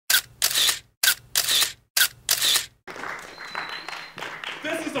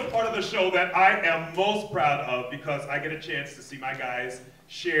This is the part of the show that I am most proud of because I get a chance to see my guys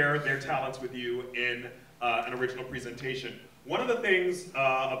share their talents with you in an original presentation. One of the things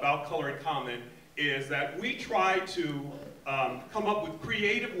about Color in Common is that we try to come up with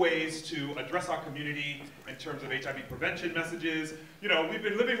creative ways to address our community in terms of HIV prevention messages. You know, we've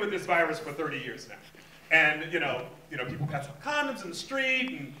been living with this virus for 30 years now. And, you know, people pass out condoms in the street,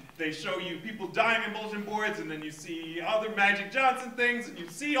 and they show you people dying in bulletin boards, and then you see other Magic Johnson things, and you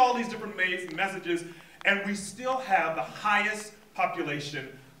see all these different amazing messages, and we still have the highest population,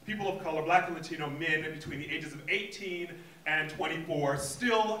 people of color, Black and Latino men between the ages of 18 and 24,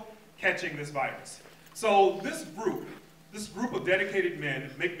 still catching this virus. So this group of dedicated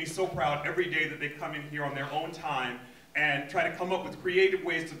men make me so proud every day that they come in here on their own time and try to come up with creative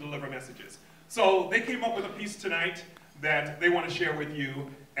ways to deliver messages. So they came up with a piece tonight that they want to share with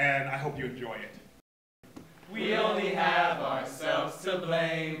you, and I hope you enjoy it. We only have ourselves to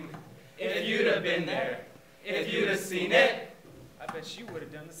blame. If you'd have been there, if you'd have seen it, I bet you would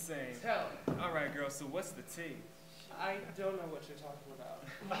have done the same. Tell me. All right, girl, so what's the tea? I don't know what you're talking about.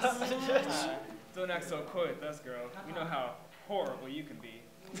 Don't act so coy with us, girl. We know how horrible you can be.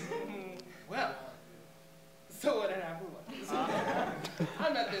 Well, so what had happened was,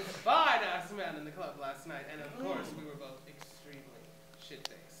 I met this fine-ass man in the club last night, and of course we were both extremely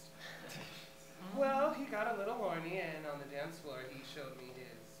shit-faced. Well, he got a little horny, and on the dance floor he showed me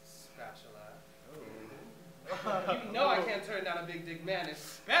his spatula. You know I can't turn down a big dick man,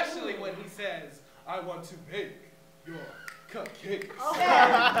 especially when he says, I want to bake your cupcakes.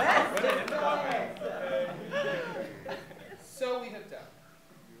 So we hooked up.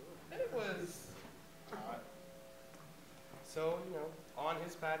 And it was hot. So, you know, on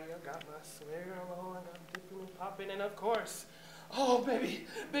his patio, got my swagger on, got dipping and popping, and of course, oh baby,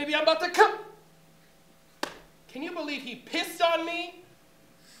 I'm about to come. Can you believe he pissed on me?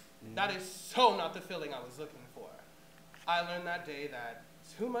 That is so not the feeling I was looking for. I learned that day that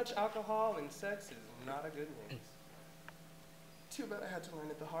too much alcohol and sex is not a good mix. Too bad I had to learn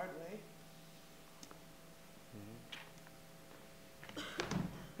it the hard way.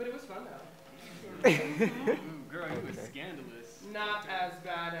 But it was fun though. Girl, you were scandalous. Not as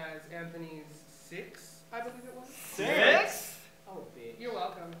bad as Anthony's 6, I believe it was. 6? Oh, bitch. You're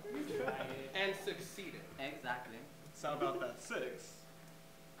welcome. You tried it. And succeeded. Exactly. So how about that 6?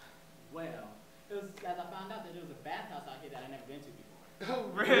 Well, it was as I found out that there was a bathhouse out here that I never been to before.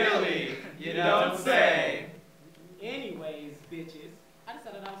 Oh, Really? You don't say. Anyways, bitches, I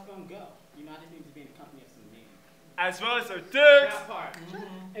decided I was gonna go. You know, I just need to be in the company of some men. As well as our dicks. That part.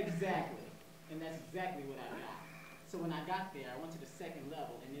 Exactly. And that's exactly what I got. So when I got there, I went to the second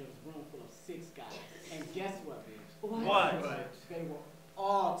level, and there was a room full of 6 guys. And guess what, bitch? What? They were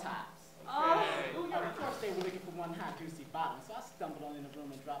all tops. Okay. Of course, they were looking for one hot, juicy bottom, so I stumbled on in the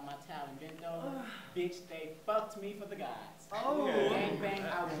room and dropped my towel and bent over. Bitch, they fucked me for the gods. Oh. Bang, bang,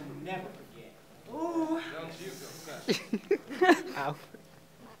 I will never forget. Ooh. Don't you go special. Ow.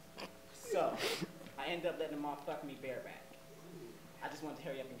 So, I ended up letting them all fuck me bareback. I just wanted to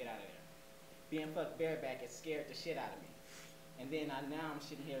hurry up and get out of there. Being fucked bareback, it scared the shit out of me. And then now I'm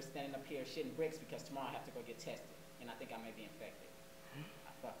sitting here, standing up here, shitting bricks because tomorrow I have to go get tested. And I think I may be infected.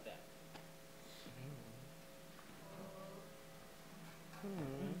 I fucked up.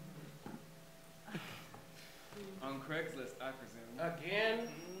 On Craigslist, I presume. Again?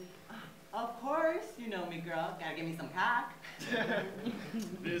 Of course, you know me, girl. Gotta give me some cock.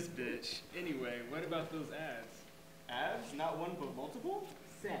 This bitch. Anyway, what about those ads? Ads? Not one but multiple?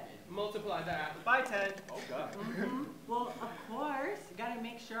 7. Multiply that. By 10. Oh god. Well, of course. Gotta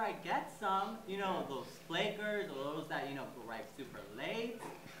make sure I get some. You know, those flakers or those that, you know, arrive super late.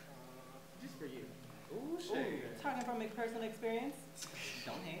 Just for you. Ooh, shit. Talking from a personal experience.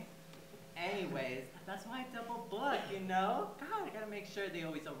 Don't hate. Anyways, that's why I double book, you know? God, I gotta make sure they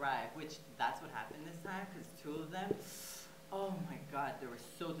always arrive, which that's what happened this time, because 2 of them, oh my god, they were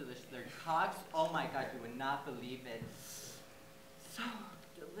so delicious. Their cocks, oh my god, you would not believe it. So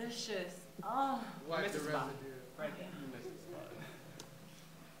delicious. Oh, Wipe the Mrs. residue. Bob. Right there.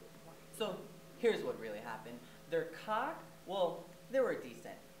 So here's what really happened. Their cock, well, they were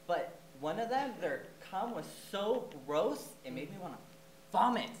decent, but one of them, their cum was so gross, it made me want to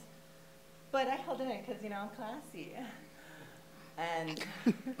vomit. But I held it in because, you know, I'm classy. And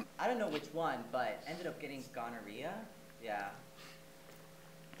I don't know which one, but ended up getting gonorrhea. Yeah.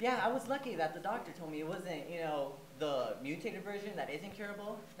 Yeah, I was lucky that the doctor told me it wasn't, you know, the mutated version that isn't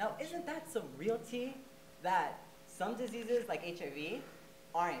curable. Now, isn't that some real tea? That some diseases, like HIV,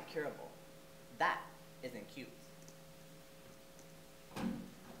 aren't curable. That isn't cute.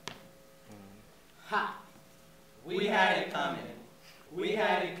 Ha! We had it coming. we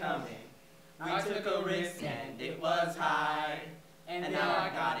had it coming. We took a risk and it was high. And now I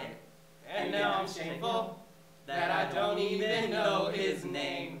got it. And now I'm shameful that I don't even know his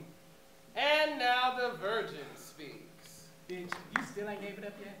name. And now the virgin speaks. Bitch, you still ain't gave it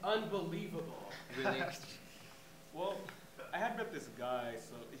up yet? Unbelievable. Really? Well, I had met this guy,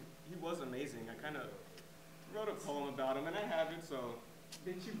 so he was amazing. I kind of wrote a poem about him, and I have it, so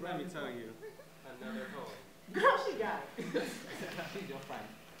Didn't you let me tell you. Another poem. Girl, she got it. She's your friend.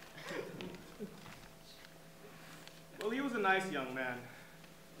 Well, he was a nice young man.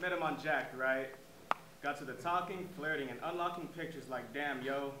 Met him on Jack, right? Got to the talking, flirting, and unlocking pictures like, damn,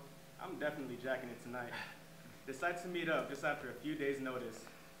 yo, I'm definitely jacking it tonight. Decided to meet up just after a few days' notice.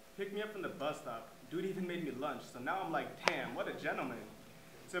 Picked me up from the bus stop. Dude even made me lunch, so now I'm like, damn, what a gentleman.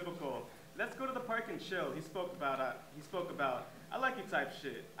 Typical. Let's go to the park and chill. He spoke about, I like you type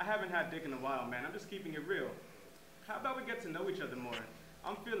shit. I haven't had dick in a while, man. I'm just keeping it real. How about we get to know each other more?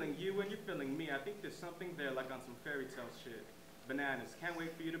 I'm feeling you and you're feeling me. I think there's something there like on some fairy tale shit. Bananas, can't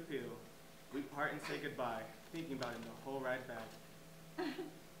wait for you to peel. We part and say goodbye, thinking about it the whole ride back.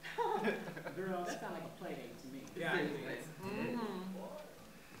 Girl, that sounds like a play date to me. Yeah. Well,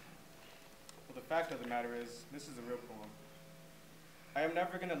 the fact of the matter is, this is a real poem. I am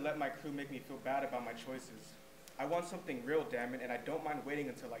never gonna let my crew make me feel bad about my choices. I want something real, damn it, and I don't mind waiting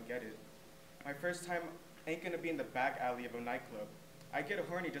until I get it. My first time ain't gonna be in the back alley of a nightclub. I get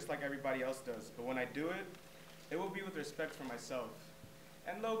horny just like everybody else does, but when I do it, it will be with respect for myself.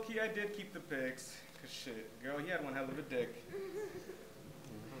 And low-key, I did keep the pics, cause shit, girl, he had one hell of a dick.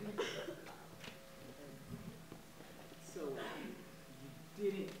 So,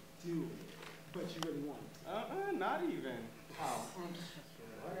 you didn't do it, but you really wanted it. Not even. Oh.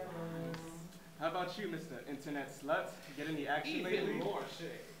 How about you, Mr. Internet Slut? Get any action lately? Even more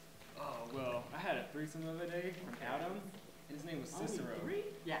shit. Oh, well, I had a threesome the other day from Adam, and his name was Cicero. Only 3?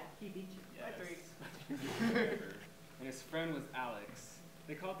 Yeah, he beat you. Yes. And his friend was Alex.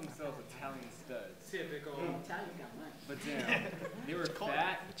 They called themselves Italian studs. Typical. Italians got money. But damn, they were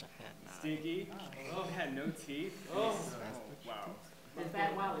fat, stinky, they had no teeth. Oh. Wow. The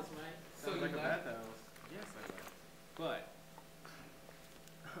fat wallets, right? So Sounds you like a left? bathhouse. Yes, I left. But,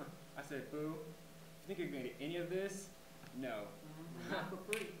 I said, boo, think you're gonna get any of this? No. Not for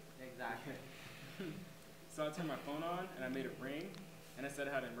free. Exactly. So I turned my phone on, and I made it ring, and I said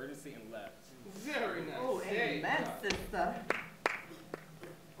I had an emergency and left. Very nice. Oh, Hey, amen, sister.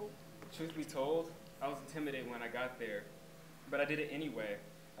 Truth be told, I was intimidated when I got there, but I did it anyway.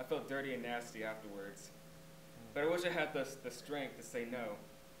 I felt dirty and nasty afterwards. But I wish I had the strength to say no.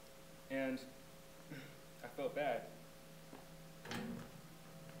 And I felt bad.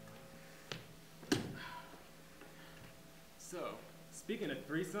 So, speaking of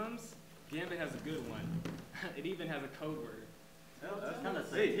threesomes, Gambit has a good one. It even has a code word. Tell us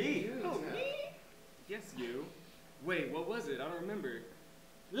the tea. Who, me? Yes, you. Wait, what was it? I don't remember.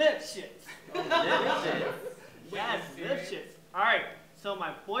 Lip shits. Delicious. Yes, lip shits. Alright, so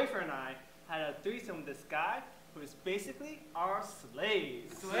my boyfriend and I had a threesome with this guy who is basically our slave.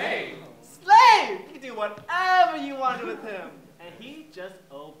 Slave. Slave! You can do whatever you want to do with him. And he just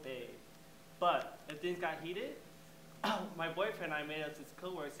obeyed. But if things got heated, my boyfriend and I made up this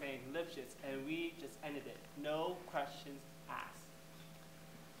code word saying lip shits, and we just ended it. No questions asked.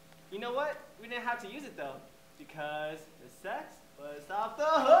 You know what? We didn't have to use it though, because the sex was off the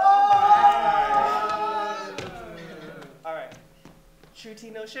hook! Alright. True tea,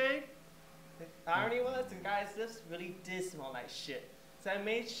 no shade? The irony was the guy's lips really did smell like shit. So I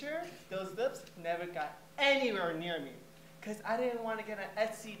made sure those lips never got anywhere near me. Because I didn't want to get an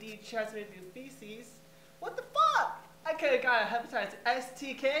STD transmitted through feces. What the fuck? I could have got a hepatitis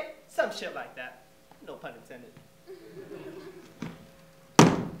STK, some shit like that. No pun intended.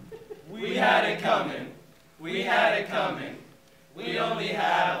 We had it coming. We had it coming. We only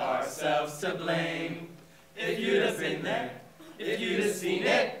have ourselves to blame. If you'd have been there, if you'd have seen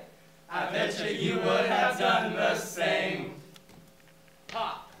it, I bet you would have done the same.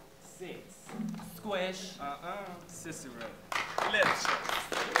 Pop. Six. Squish. Cicero. Lips.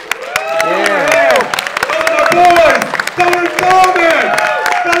 Boys, Color and Common!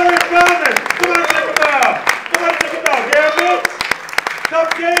 Color and Common! Come on, take a bow. Come on, take a bow. Gambit,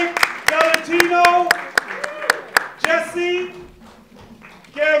 Cupcake, Valentino, Jesse,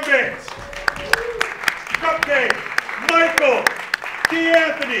 Gambit, Cupcake, Michael,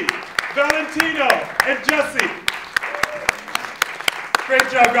 Anthony, Valentino, and Jesse. Great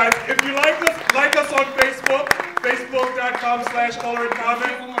job, guys. If you like us on Facebook, facebook.com/Color and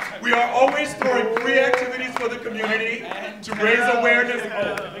Common. We are always throwing free activities for the community to raise awareness.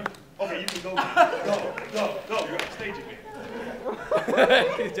 Oh, okay, you can go. Go. You're upstaging me.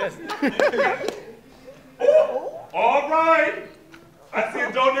 All right. I see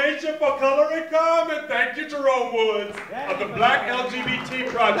a donation for Color and Comment. Thank you, Jerome Woods of the Black LGBT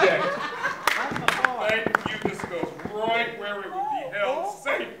Project. Thank you. This goes right where it would be held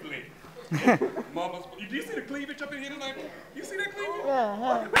safely. Mama's. Do you see the cleavage up in here tonight? You see that cleavage?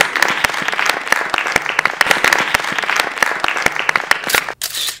 Yeah.